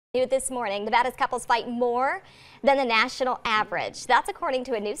New this morning, Nevada's couples fight more than the national average. That's according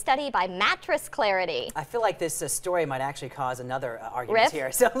to a new study by Mattress Clarity. I feel like this story might actually cause another argument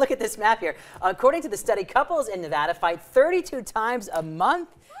here. So look at this map here. According to the study, couples in Nevada fight 32 times a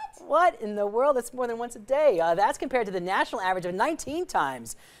month. What in the world? That's more than once a day. That's compared to the national average of 19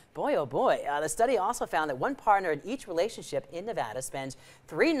 times. Boy, oh boy. The study also found that one partner in each relationship in Nevada spends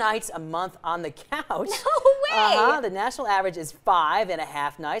 3 nights a month on the couch. No way! The national average is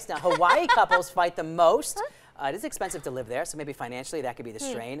 5.5 nights. Now, Hawaii couples fight the most. It is expensive to live there, so maybe financially that could be the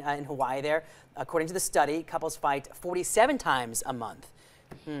strain. In Hawaii there, according to the study, couples fight 47 times a month.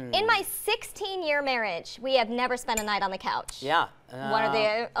 In my 16-year marriage, we have never spent a night on the couch. Yeah.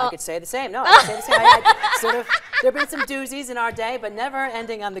 I could say the same. No, I could say the same. There have been some doozies in our day, but never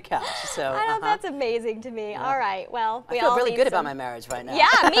ending on the couch. So I know, that's amazing to me. All right, well, I feel really good about my marriage right now.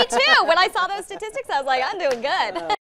 Yeah, me too. When I saw those statistics, I was like, I'm doing good.